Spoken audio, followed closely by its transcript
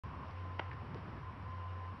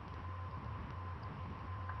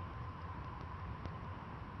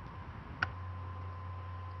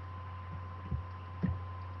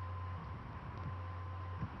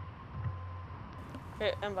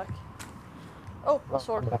Okay, I'm back. Oh, a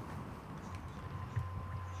sword.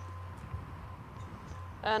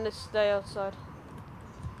 And it's day outside.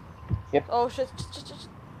 Yep. Oh shit.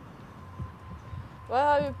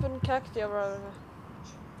 Why have you put cacti over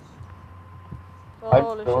there?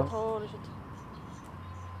 Holy shit, holy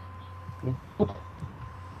shit.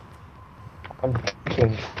 I'm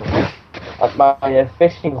fishing. But my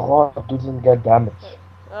fishing rod doesn't get damaged.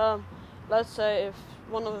 Okay. Let's say if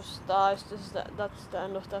one of us dies, that's the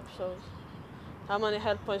end of the episode. How many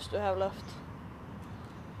health points do you have left?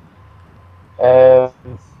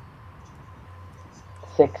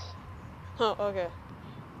 6. Oh, okay.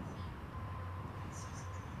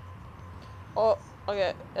 Oh,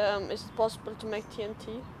 okay. Is it possible to make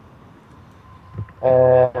TNT?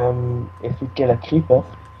 If we kill a creeper.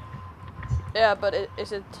 Yeah, but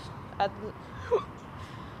is it at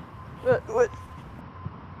what?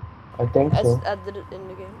 I think so. It's added in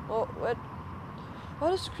the game. Oh, wait. Why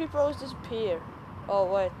does creeper always disappear? Oh,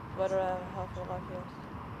 wait. Whether I have half a life yet.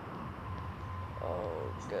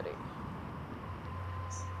 Oh, goody.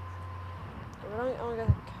 I don't get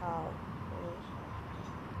a cow.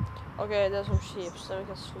 Okay, there's some sheep, so we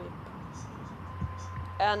can sleep.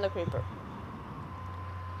 And the creeper.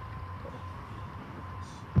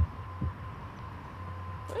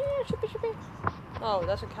 Sheepy. Oh,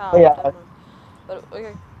 that's a cow. Oh, yeah, but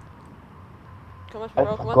okay. Come on, I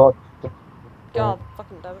bro, come on. forgot. God,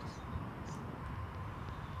 fucking damn it.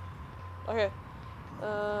 Okay.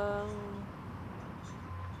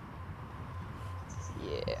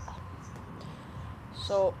 Yeah.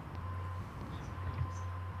 So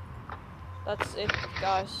that's it,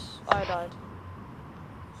 guys. I died.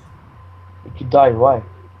 If you die, why? I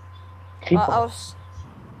Creeper. was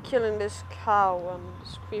killing this cow and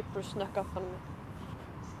this creeper snuck up on me.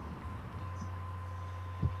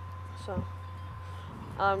 So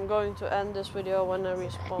I'm going to end this video when I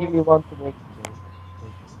respawn. If you want to make a joke.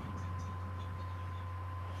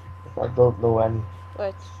 I don't know any.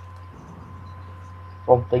 Wait.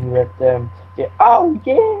 Something with yeah, oh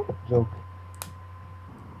yeah joke.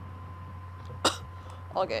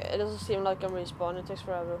 Okay, it doesn't seem like I'm respawning. It takes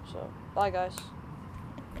forever. So bye, guys.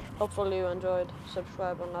 Hopefully you enjoyed.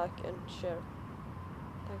 Subscribe and like and share.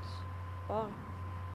 Thanks. Bye.